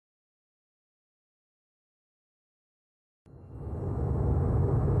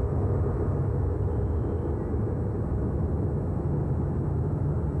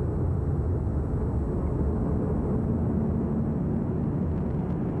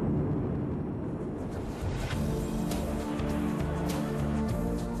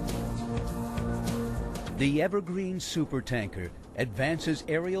The Evergreen Supertanker advances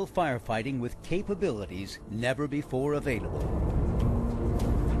aerial firefighting with capabilities never before available.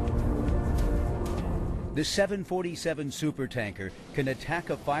 The 747 Supertanker can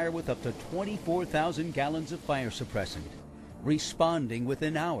attack a fire with up to 24,000 gallons of fire suppressant, responding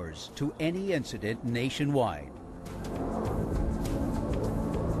within hours to any incident nationwide.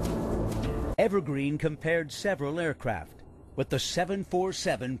 Evergreen compared several aircraft, but the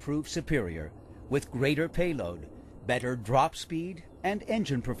 747 proved superior, with greater payload, better drop speed and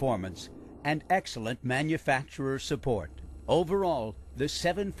engine performance, and excellent manufacturer support. Overall, the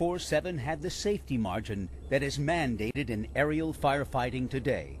 747 had the safety margin that is mandated in aerial firefighting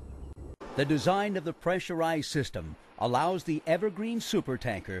today. The design of the pressurized system allows the Evergreen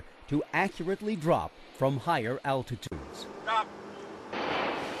Supertanker to accurately drop from higher altitudes. Stop.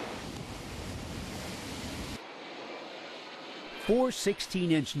 Four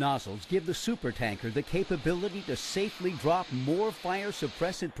 16-inch nozzles give the Supertanker the capability to safely drop more fire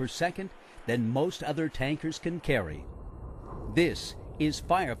suppressant per second than most other tankers can carry. This is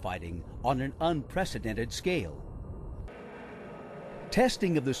firefighting on an unprecedented scale.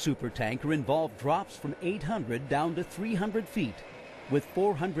 Testing of the Supertanker involved drops from 800 down to 300 feet, with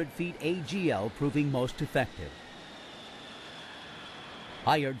 400 feet AGL proving most effective.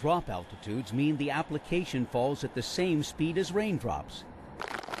 Higher drop altitudes mean the application falls at the same speed as raindrops,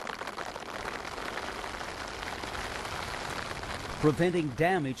 preventing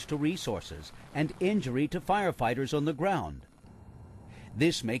damage to resources and injury to firefighters on the ground.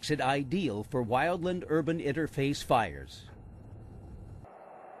 This makes it ideal for wildland-urban interface fires.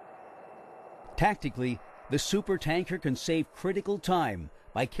 Tactically, the Supertanker can save critical time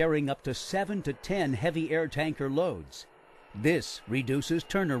by carrying up to 7 to 10 heavy air tanker loads. This reduces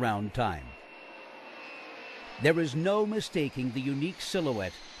turnaround time. There is no mistaking the unique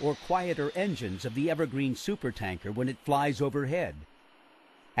silhouette or quieter engines of the Evergreen Supertanker when it flies overhead.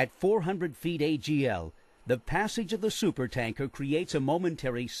 At 400 feet AGL, the passage of the Supertanker creates a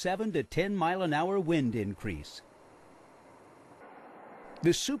momentary 7 to 10 mile-an-hour wind increase. The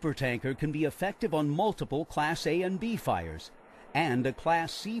Supertanker can be effective on multiple Class A and B fires, and a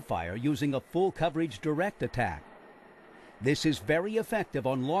Class C fire using a full coverage direct attack. This is very effective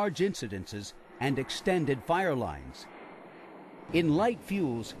on large incidences and extended fire lines. In light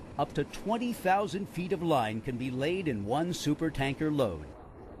fuels, up to 20,000 feet of line can be laid in one Supertanker load.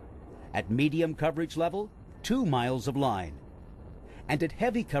 At medium coverage level, 2 miles of line. And at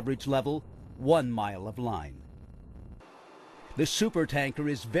heavy coverage level, 1 mile of line. The Supertanker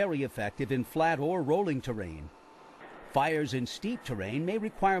is very effective in flat or rolling terrain. Fires in steep terrain may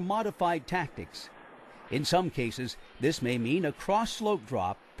require modified tactics. In some cases, this may mean a cross-slope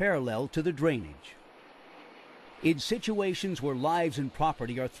drop parallel to the drainage. In situations where lives and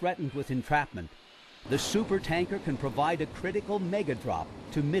property are threatened with entrapment, the Supertanker can provide a critical mega drop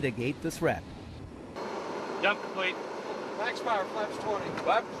to mitigate the threat. Jump complete. Max power, flaps 20.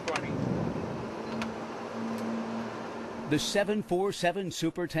 Flaps 20. The 747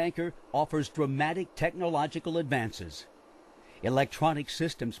 Supertanker offers dramatic technological advances. Electronic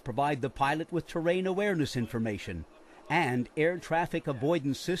systems provide the pilot with terrain awareness information and air traffic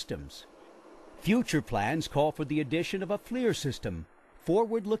avoidance systems. Future plans call for the addition of a FLIR system,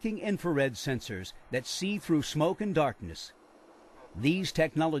 forward-looking infrared sensors that see through smoke and darkness. These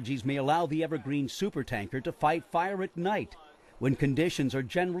technologies may allow the Evergreen Supertanker to fight fire at night when conditions are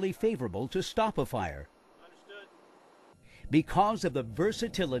generally favorable to stop a fire. Understood. Because of the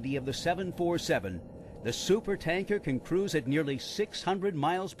versatility of the 747, the Supertanker can cruise at nearly 600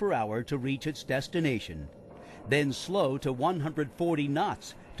 miles per hour to reach its destination, then slow to 140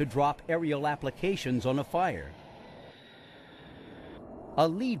 knots to drop aerial applications on a fire. A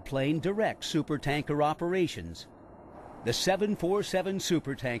lead plane directs Supertanker operations. The 747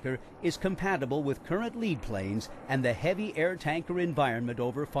 Supertanker is compatible with current lead planes and the heavy air tanker environment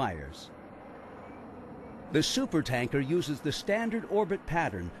over fires. The Supertanker uses the standard orbit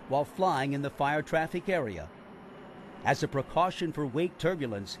pattern while flying in the fire traffic area. As a precaution for wake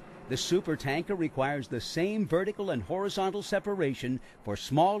turbulence, the Supertanker requires the same vertical and horizontal separation for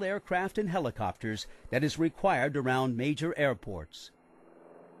small aircraft and helicopters that is required around major airports.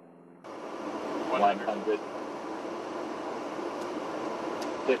 100.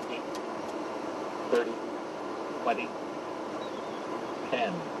 50, 30, 20,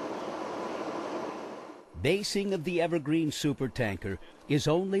 10. Basing of the Evergreen Supertanker is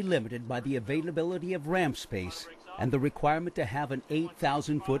only limited by the availability of ramp space and the requirement to have an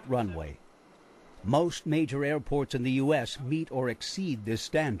 8,000-foot runway. Most major airports in the U.S. meet or exceed this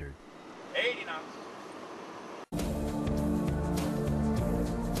standard. 80 knots.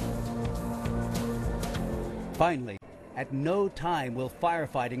 Finally, at no time will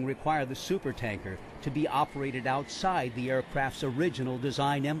firefighting require the supertanker to be operated outside the aircraft's original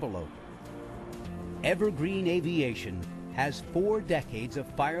design envelope. Evergreen Aviation has 4 decades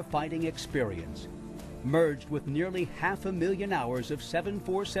of firefighting experience, merged with nearly 500,000 hours of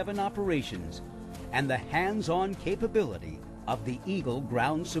 747 operations and the hands-on capability of the Eagle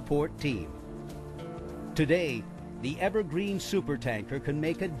Ground Support Team. Today, the Evergreen Supertanker can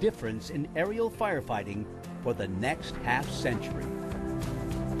make a difference in aerial firefighting for the next half-century.